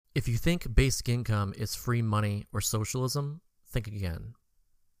If you think basic income is free money or socialism, think again.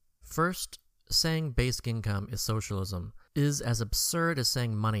 First, saying basic income is socialism is as absurd as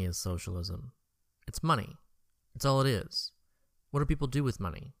saying money is socialism. It's money. It's all it is. What do people do with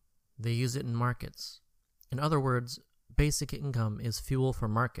money? They use it in markets. In other words, basic income is fuel for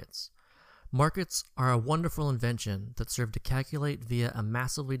markets. Markets are a wonderful invention that serve to calculate via a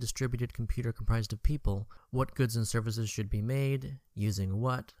massively distributed computer comprised of people what goods and services should be made, using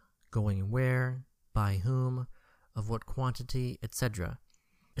what, going where, by whom, of what quantity, etc.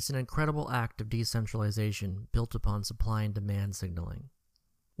 It's an incredible act of decentralization built upon supply and demand signaling.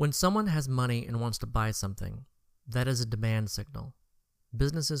 When someone has money and wants to buy something, that is a demand signal.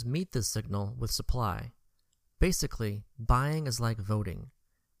 Businesses meet this signal with supply. Basically, buying is like voting.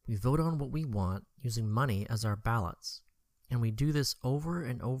 We vote on what we want using money as our ballots. And we do this over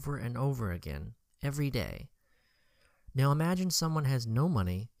and over and over again, every day. Now imagine someone has no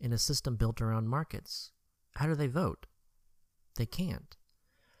money in a system built around markets. How do they vote? They can't.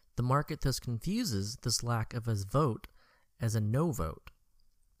 The market thus confuses this lack of a vote as a no vote.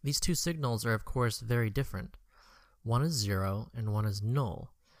 These two signals are of course very different. One is zero and one is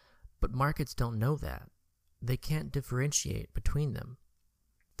null. But markets don't know that. They can't differentiate between them.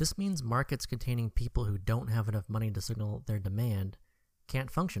 This means markets containing people who don't have enough money to signal their demand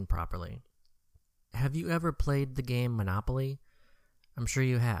can't function properly. Have you ever played the game Monopoly? I'm sure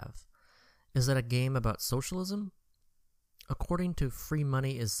you have. Is that a game about socialism? According to free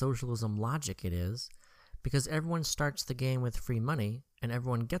money is socialism logic, it is, because everyone starts the game with free money, and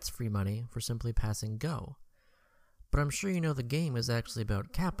everyone gets free money for simply passing go. But I'm sure you know the game is actually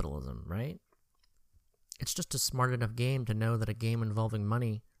about capitalism, right? It's just a smart enough game to know that a game involving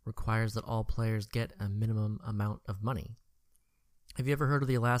money requires that all players get a minimum amount of money. Have you ever heard of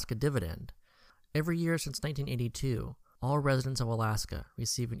the Alaska dividend? Every year since 1982, all residents of Alaska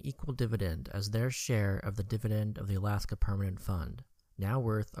receive an equal dividend as their share of the dividend of the Alaska Permanent Fund, now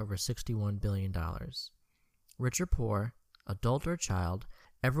worth over $61 billion. Rich or poor, adult or child,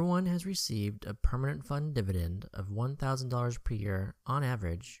 everyone has received a permanent fund dividend of $1,000 per year on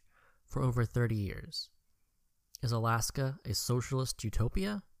average for over 30 years. Is Alaska a socialist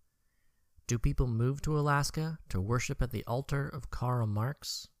utopia? Do people move to Alaska to worship at the altar of Karl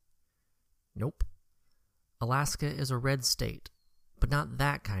Marx? Nope. Alaska is a red state, but not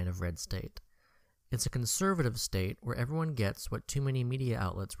that kind of red state. It's a conservative state where everyone gets what too many media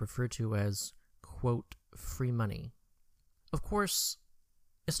outlets refer to as, quote, free money. Of course,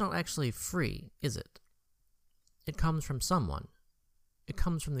 it's not actually free, is it? It comes from someone. It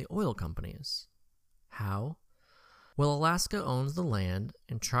comes from the oil companies. How? Well, Alaska owns the land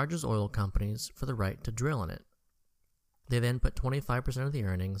and charges oil companies for the right to drill in it. They then put 25% of the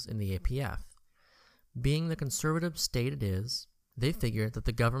earnings in the APF. Being the conservative state it is, they figured that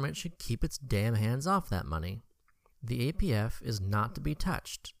the government should keep its damn hands off that money. The APF is not to be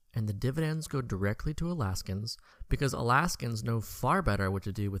touched, and the dividends go directly to Alaskans because Alaskans know far better what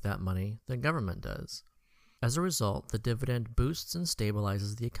to do with that money than government does. As a result, the dividend boosts and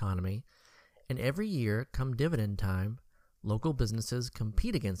stabilizes the economy, and every year, come dividend time, local businesses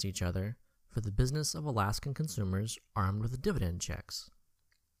compete against each other for the business of Alaskan consumers armed with dividend checks.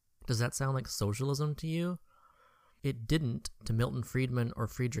 Does that sound like socialism to you? It didn't to Milton Friedman or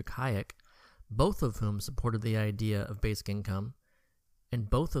Friedrich Hayek, both of whom supported the idea of basic income, and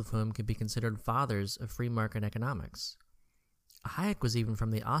both of whom could be considered fathers of free market economics. Hayek was even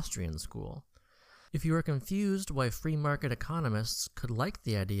from the Austrian school. If you are confused why free market economists could like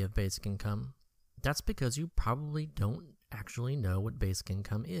the idea of basic income, that's because you probably don't actually know what basic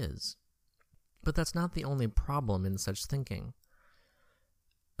income is. But that's not the only problem in such thinking.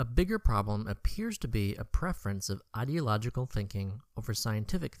 A bigger problem appears to be a preference of ideological thinking over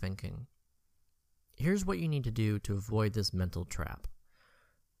scientific thinking. Here's what you need to do to avoid this mental trap.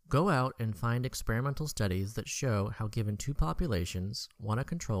 Go out and find experimental studies that show how given two populations, one a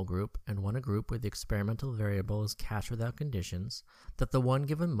control group and one a group where the experimental variable is cash without conditions, that the one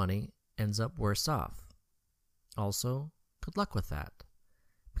given money ends up worse off. Also, good luck with that.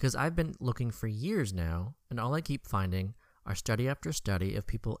 Because I've been looking for years now, and all I keep finding are study after study of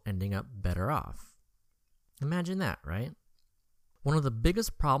people ending up better off. Imagine that, right? One of the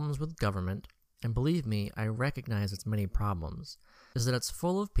biggest problems with government, and believe me, I recognize its many problems, is that it's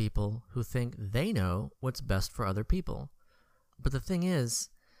full of people who think they know what's best for other people. But the thing is,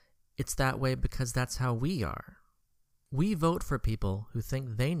 it's that way because that's how we are. We vote for people who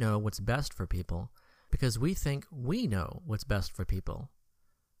think they know what's best for people because we think we know what's best for people.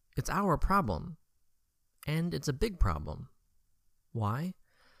 It's our problem. And it's a big problem. Why?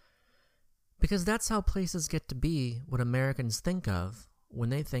 Because that's how places get to be what Americans think of when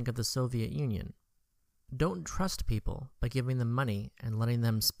they think of the Soviet Union. Don't trust people by giving them money and letting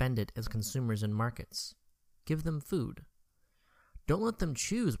them spend it as consumers in markets. Give them food. Don't let them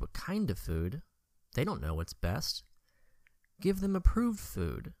choose what kind of food. They don't know what's best. Give them approved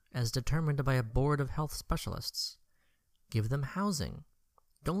food, as determined by a board of health specialists. Give them housing.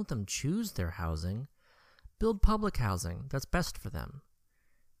 Don't let them choose their housing. Build public housing that's best for them.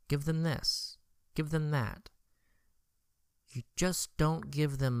 Give them this. Give them that. You just don't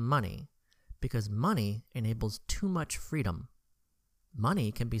give them money, because money enables too much freedom.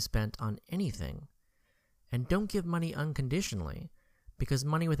 Money can be spent on anything. And don't give money unconditionally, because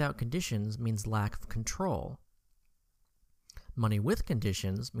money without conditions means lack of control. Money with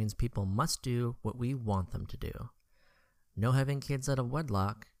conditions means people must do what we want them to do. No having kids out of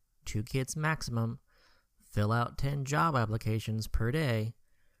wedlock, 2 kids maximum, fill out 10 job applications per day,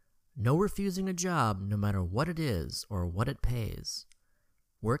 no refusing a job no matter what it is or what it pays.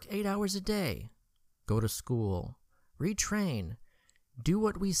 Work 8 hours a day, go to school, retrain, do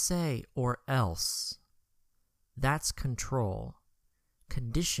what we say or else. That's control.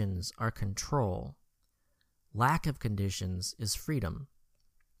 Conditions are control. Lack of conditions is freedom.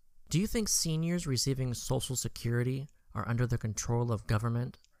 Do you think seniors receiving Social Security are under the control of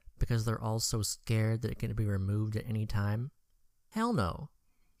government because they're all so scared that it can be removed at any time? Hell no.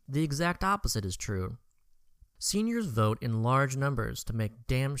 The exact opposite is true. Seniors vote in large numbers to make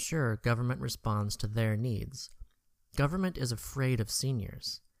damn sure government responds to their needs. Government is afraid of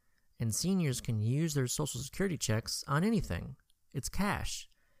seniors, and seniors can use their Social Security checks on anything. It's cash.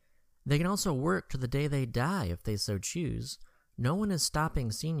 They can also work to the day they die if they so choose. No one is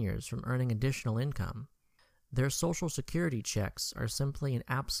stopping seniors from earning additional income. Their Social Security checks are simply an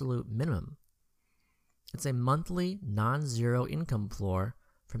absolute minimum. It's a monthly, non-zero income floor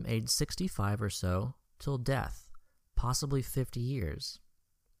from age 65 or so till death, possibly 50 years.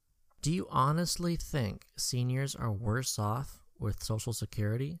 Do you honestly think seniors are worse off with Social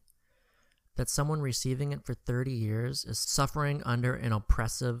Security? That someone receiving it for 30 years is suffering under an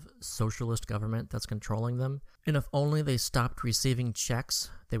oppressive socialist government that's controlling them, and if only they stopped receiving checks,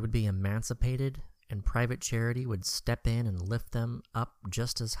 they would be emancipated, and private charity would step in and lift them up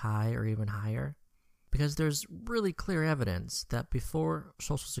just as high or even higher? Because there's really clear evidence that before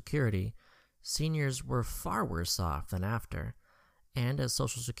Social Security, seniors were far worse off than after, and as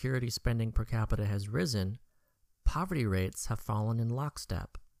Social Security spending per capita has risen, poverty rates have fallen in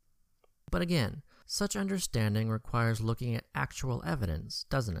lockstep. But again, such understanding requires looking at actual evidence,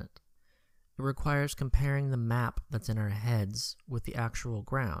 doesn't it? It requires comparing the map that's in our heads with the actual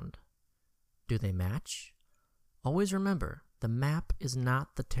ground. Do they match? Always remember, the map is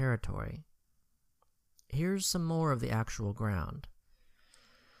not the territory. Here's some more of the actual ground.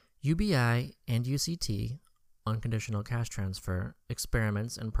 UBI and UCT, unconditional cash transfer,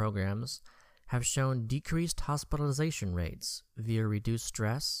 experiments and programs have shown decreased hospitalization rates via reduced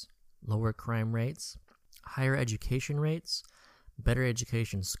stress, lower crime rates, higher education rates, better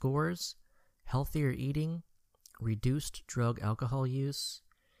education scores, healthier eating, reduced drug-alcohol use,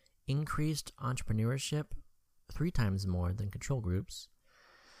 increased entrepreneurship, 3 times more than control groups,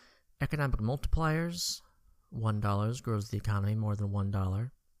 economic multipliers, $1 grows the economy more than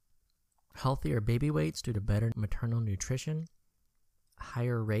 $1, healthier baby weights due to better maternal nutrition,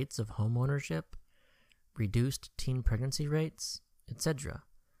 higher rates of home ownership, reduced teen pregnancy rates, etc.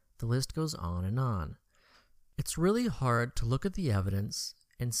 The list goes on and on. It's really hard to look at the evidence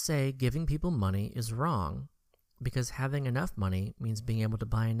and say giving people money is wrong, because having enough money means being able to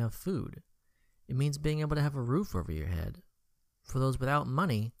buy enough food. It means being able to have a roof over your head. For those without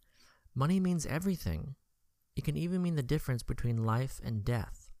money, money means everything. It can even mean the difference between life and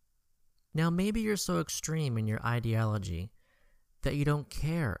death. Now, maybe you're so extreme in your ideology that you don't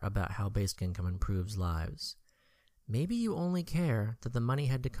care about how basic income improves lives. Maybe you only care that the money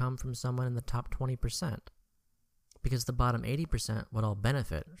had to come from someone in the top 20%, because the bottom 80% would all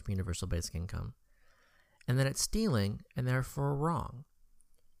benefit from universal basic income, and that it's stealing and therefore wrong.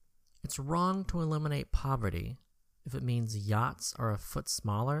 It's wrong to eliminate poverty if it means yachts are a foot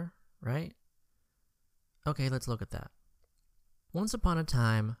smaller, right? Okay, let's look at that. Once upon a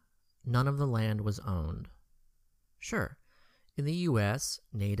time, none of the land was owned. Sure, in the US,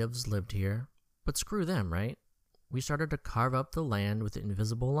 natives lived here, but screw them, right? We started to carve up the land with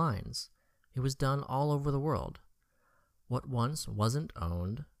invisible lines. It was done all over the world. What once wasn't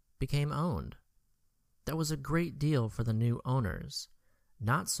owned became owned. That was a great deal for the new owners,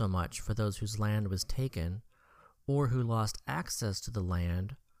 not so much for those whose land was taken, or who lost access to the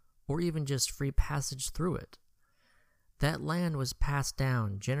land, or even just free passage through it. That land was passed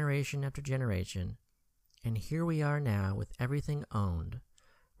down generation after generation, And here we are now with everything owned,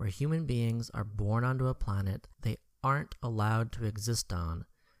 where human beings are born onto a planet they aren't allowed to exist on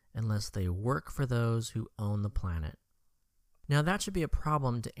unless they work for those who own the planet. Now that should be a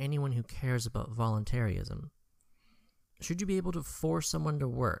problem to anyone who cares about voluntarism. Should you be able to force someone to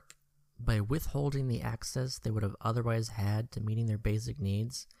work by withholding the access they would have otherwise had to meeting their basic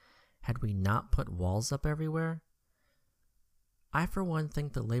needs had we not put walls up everywhere? I for one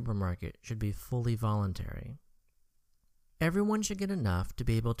think the labor market should be fully voluntary. Everyone should get enough to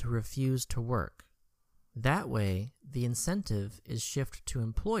be able to refuse to work. That way, the incentive is shifted to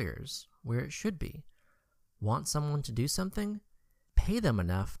employers where it should be. Want someone to do something? Pay them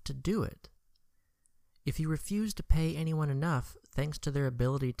enough to do it. If you refuse to pay anyone enough thanks to their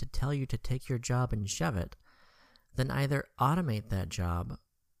ability to tell you to take your job and shove it, then either automate that job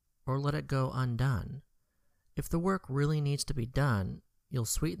or let it go undone. If the work really needs to be done, you'll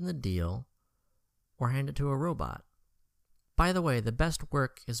sweeten the deal or hand it to a robot. By the way, the best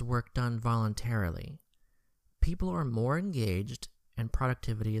work is work done voluntarily. People are more engaged and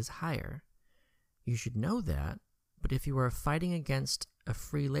productivity is higher. You should know that, but if you are fighting against a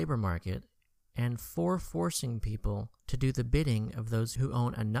free labor market and forcing people to do the bidding of those who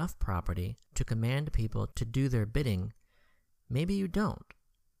own enough property to command people to do their bidding, maybe you don't.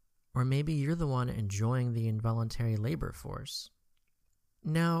 Or maybe you're the one enjoying the involuntary labor force.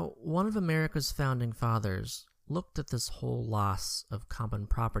 Now, one of America's founding fathers looked at this whole loss of common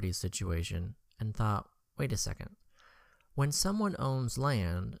property situation and thought, wait a second. When someone owns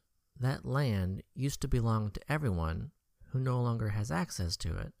land, that land used to belong to everyone who no longer has access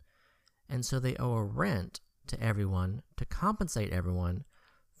to it, and so they owe a rent to everyone to compensate everyone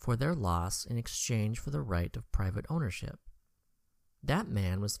for their loss in exchange for the right of private ownership. That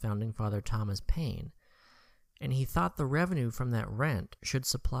man was Founding Father Thomas Paine, and he thought the revenue from that rent should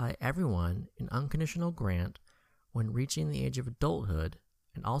supply everyone an unconditional grant when reaching the age of adulthood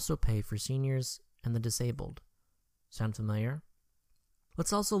and also pay for seniors and the disabled. Sound familiar?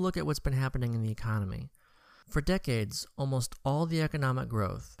 Let's also look at what's been happening in the economy. For decades, almost all the economic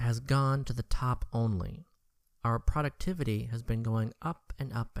growth has gone to the top only. Our productivity has been going up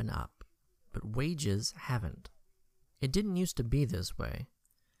and up and up, but wages haven't. It didn't used to be this way.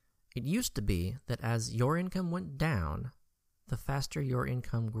 It used to be that as your income went down, the faster your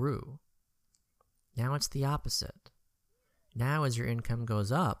income grew. Now it's the opposite. Now as your income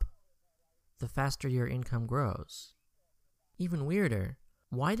goes up, the faster your income grows. Even weirder,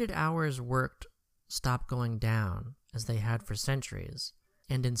 why did hours worked stop going down as they had for centuries,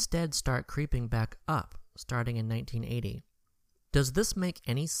 and instead start creeping back up starting in 1980? Does this make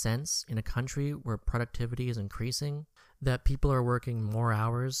any sense in a country where productivity is increasing, that people are working more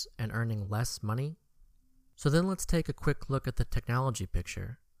hours and earning less money? So then let's take a quick look at the technology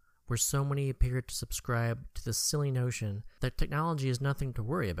picture, where so many appear to subscribe to the silly notion that technology is nothing to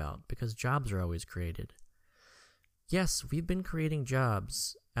worry about because jobs are always created. Yes, we've been creating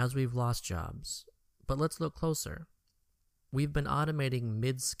jobs as we've lost jobs, but let's look closer. We've been automating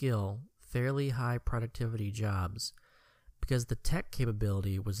mid-skill, fairly high productivity jobs because the tech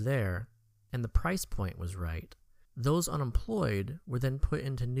capability was there and the price point was right. Those unemployed were then put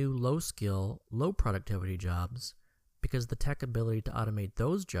into new low-skill, low-productivity jobs because the tech ability to automate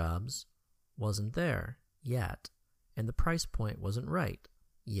those jobs wasn't there yet, and the price point wasn't right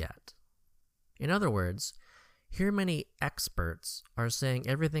yet. In other words, here many experts are saying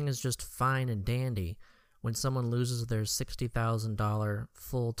everything is just fine and dandy when someone loses their $60,000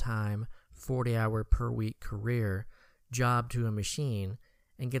 full-time, 40-hour-per-week career job to a machine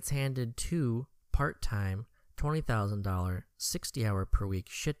and gets handed two part-time, $20,000, 60-hour-per-week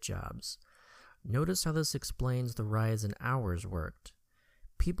shit jobs. Notice how this explains the rise in hours worked.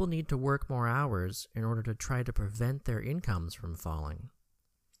 People need to work more hours in order to try to prevent their incomes from falling.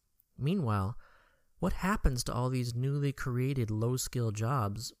 Meanwhile, what happens to all these newly created low-skill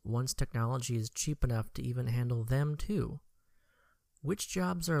jobs once technology is cheap enough to even handle them too? Which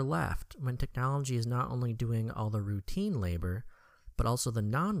jobs are left when technology is not only doing all the routine labor, but also the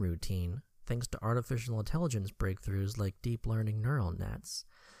non-routine, thanks to artificial intelligence breakthroughs like deep learning neural nets?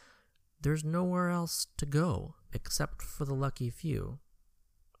 There's nowhere else to go except for the lucky few.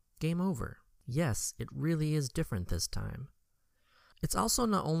 Game over. Yes, it really is different this time. It's also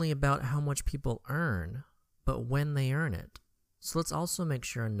not only about how much people earn, but when they earn it. So let's also make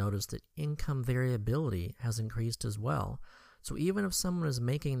sure and notice that income variability has increased as well. So even if someone is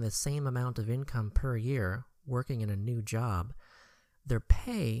making the same amount of income per year working in a new job, their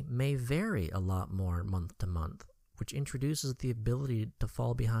pay may vary a lot more month to month, which introduces the ability to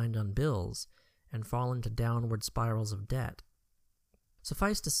fall behind on bills and fall into downward spirals of debt.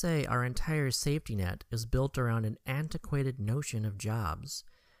 Suffice to say, our entire safety net is built around an antiquated notion of jobs,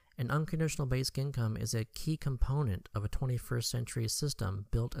 and unconditional basic income is a key component of a 21st century system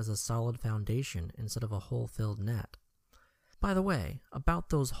built as a solid foundation instead of a hole-filled net. By the way, about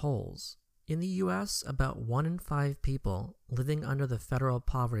those holes, in the U.S., about 1 in 5 people living under the federal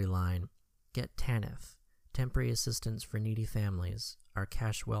poverty line get TANF, Temporary Assistance for Needy Families, our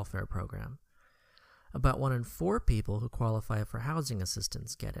cash welfare program. About 1 in 4 people who qualify for housing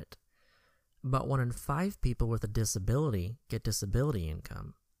assistance get it. About 1 in 5 people with a disability get disability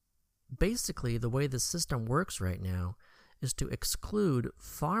income. Basically, the way the system works right now is to exclude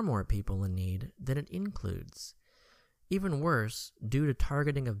far more people in need than it includes. Even worse, due to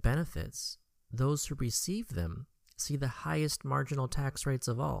targeting of benefits, those who receive them see the highest marginal tax rates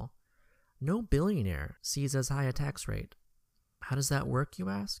of all. No billionaire sees as high a tax rate. How does that work, you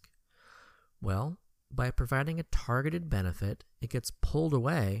ask? Well, by providing a targeted benefit, it gets pulled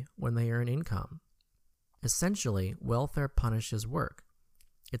away when they earn income. Essentially, welfare punishes work.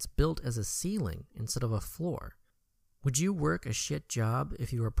 It's built as a ceiling instead of a floor. Would you work a shit job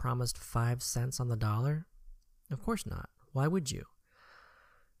if you were promised 5 cents on the dollar? Of course not. Why would you?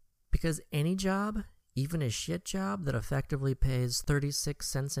 Because any job, even a shit job that effectively pays 36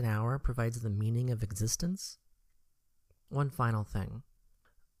 cents an hour, provides the meaning of existence? One final thing.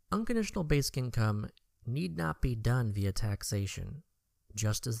 Unconditional basic income need not be done via taxation,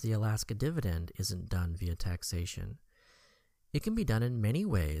 just as the Alaska dividend isn't done via taxation. It can be done in many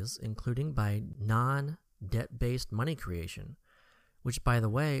ways, including by non-debt-based money creation, which, by the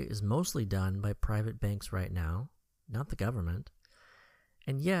way, is mostly done by private banks right now, not the government.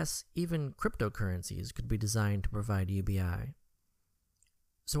 And yes, even cryptocurrencies could be designed to provide UBI.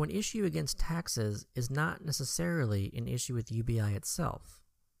 So an issue against taxes is not necessarily an issue with UBI itself.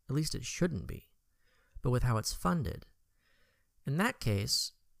 At least it shouldn't be, but with how it's funded. In that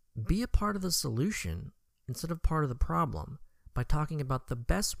case, be a part of the solution instead of part of the problem by talking about the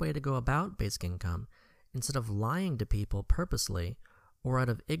best way to go about basic income instead of lying to people purposely or out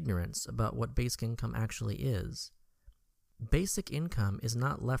of ignorance about what basic income actually is. Basic income is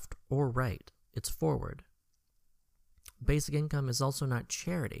not left or right, it's forward. Basic income is also not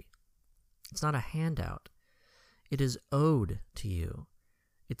charity. It's not a handout. It is owed to you.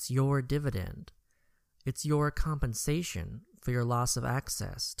 It's your dividend. It's your compensation for your loss of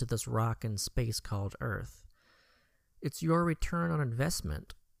access to this rock in space called Earth. It's your return on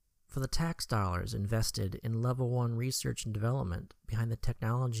investment for the tax dollars invested in level 1 research and development behind the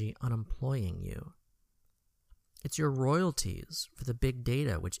technology unemploying you. It's your royalties for the big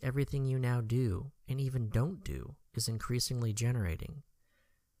data which everything you now do, and even don't do, is increasingly generating.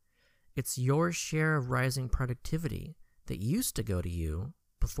 It's your share of rising productivity that used to go to you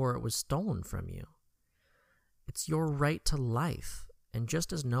before it was stolen from you. It's your right to life, and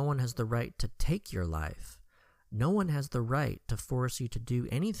just as no one has the right to take your life, no one has the right to force you to do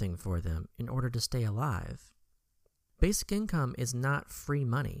anything for them in order to stay alive. Basic income is not free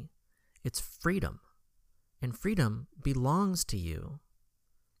money. It's freedom. And freedom belongs to you.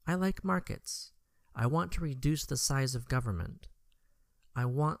 I like markets. I want to reduce the size of government. I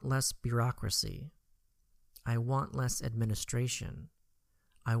want less bureaucracy. I want less administration.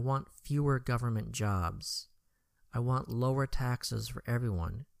 I want fewer government jobs. I want lower taxes for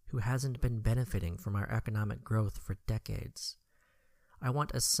everyone who hasn't been benefiting from our economic growth for decades. I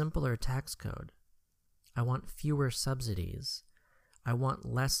want a simpler tax code. I want fewer subsidies. I want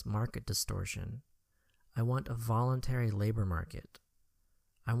less market distortion. I want a voluntary labor market.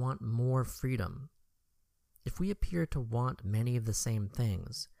 I want more freedom. If we appear to want many of the same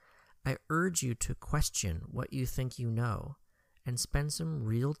things, I urge you to question what you think you know and spend some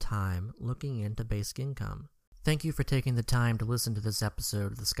real time looking into basic income. Thank you for taking the time to listen to this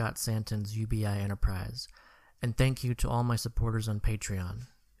episode of the Scott Santon's UBI Enterprise, and thank you to all my supporters on Patreon,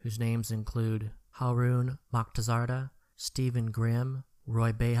 whose names include Haroon Mokhtazarda, Stephen Grimm,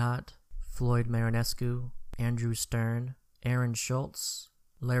 Roy Behat, Floyd Marinescu, Andrew Stern, Aaron Schultz,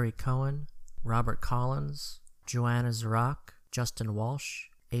 Larry Cohen, Robert Collins, Joanna Zarak, Justin Walsh,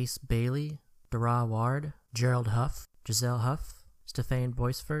 Ace Bailey, Dara Ward, Gerald Huff, Giselle Huff, Stefan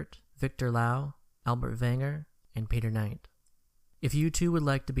Boisfert, Victor Lau, Albert Wenger, and Peter Knight. If you too would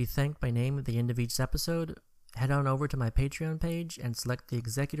like to be thanked by name at the end of each episode, head on over to my Patreon page and select the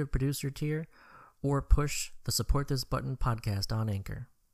executive producer tier, or push the Support This Button podcast on Anchor.